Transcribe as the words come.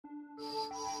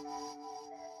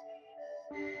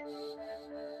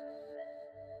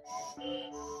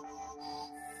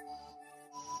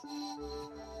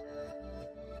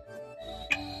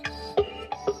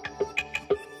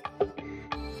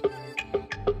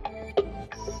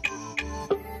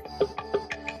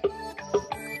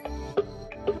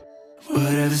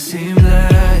Whatever seemed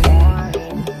like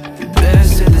the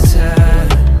best at the time.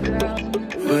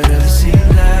 Whatever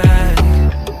seemed like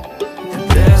the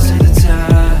best at the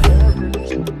time.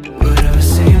 Whatever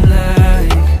seemed like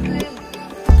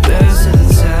the best at the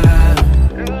time.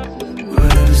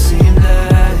 Whatever seemed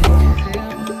like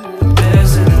the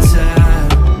best at the time.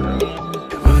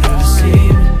 Whatever seemed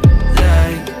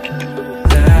like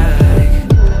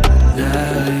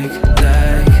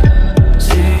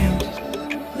seemed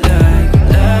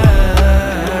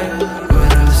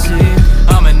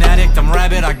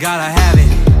I gotta have it.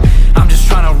 I'm just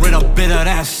trying to rid a bit of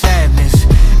that sadness.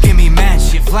 Give me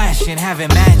match it, flashing, have it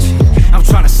matching. I'm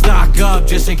trying to stock up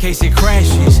just in case it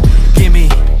crashes. Give me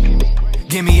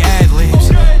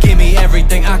ad-libs. Give me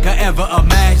everything I could ever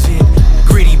imagine.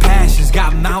 Greedy passions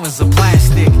got mountains of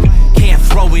plastic. Can't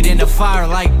throw it in the fire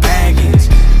like baggage.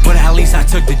 But at least I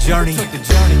took the journey.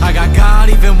 I got God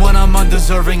even when I'm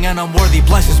undeserving and unworthy.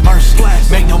 Bless His mercy.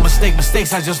 Make no mistake,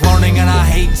 mistakes I just learning. And I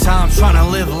hate time trying to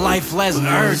live life less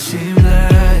urgent. Seem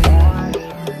like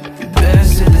the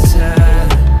best at the time.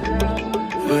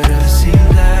 Whatever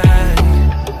seemed like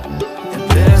the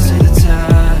best at the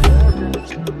time.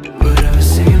 Whatever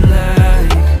seemed like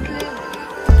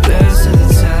the best at the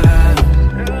time.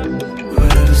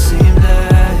 Whatever seemed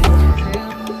like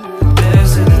the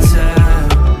best at the time.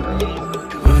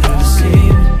 Whatever seemed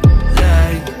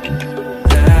like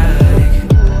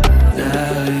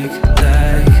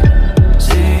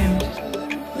seemed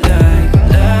like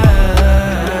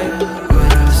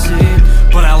whatever seemed.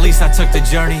 But at least I took the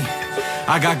journey.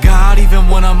 I got God even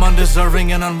when I'm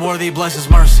undeserving and unworthy. Bless His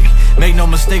mercy. Make no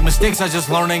mistake, mistakes I just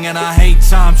learning. And I hate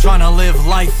time trying to live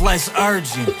life less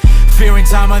urgent. Fear and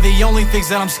time are the only things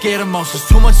that I'm scared of most. There's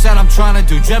too much that I'm trying to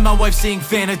do. Dread my wife seeing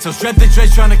Thanatos. Dread the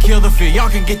dread trying to kill the fear. Y'all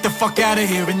can get the fuck out of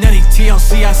here. And any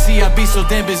TLC I see, I be so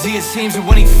damn busy it seems. And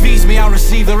when He feeds me I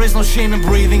receive. There is no shame in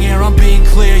breathing air. I'm being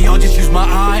clear. Y'all just use my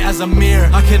eye as a mirror.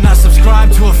 I cannot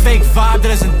subscribe to a fake vibe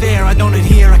that isn't there. I don't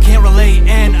adhere, I can't relate.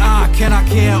 And I cannot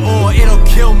care, or it'll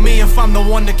kill me if I'm the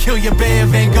one to kill your bear.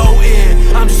 Van Gogh ear.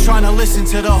 I'm just trying to listen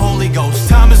to the Holy Ghost.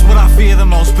 Time is what I fear the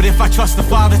most. But if I trust the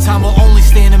Father, time will only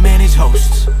stand to manage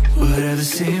hosts. Whatever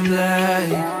seemed like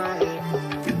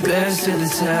the best at the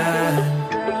time.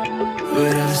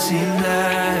 Whatever seemed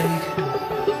like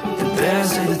the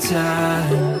best at the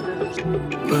time.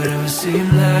 Whatever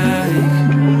seemed like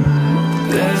the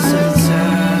best at the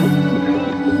time.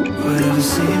 Whatever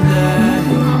seemed like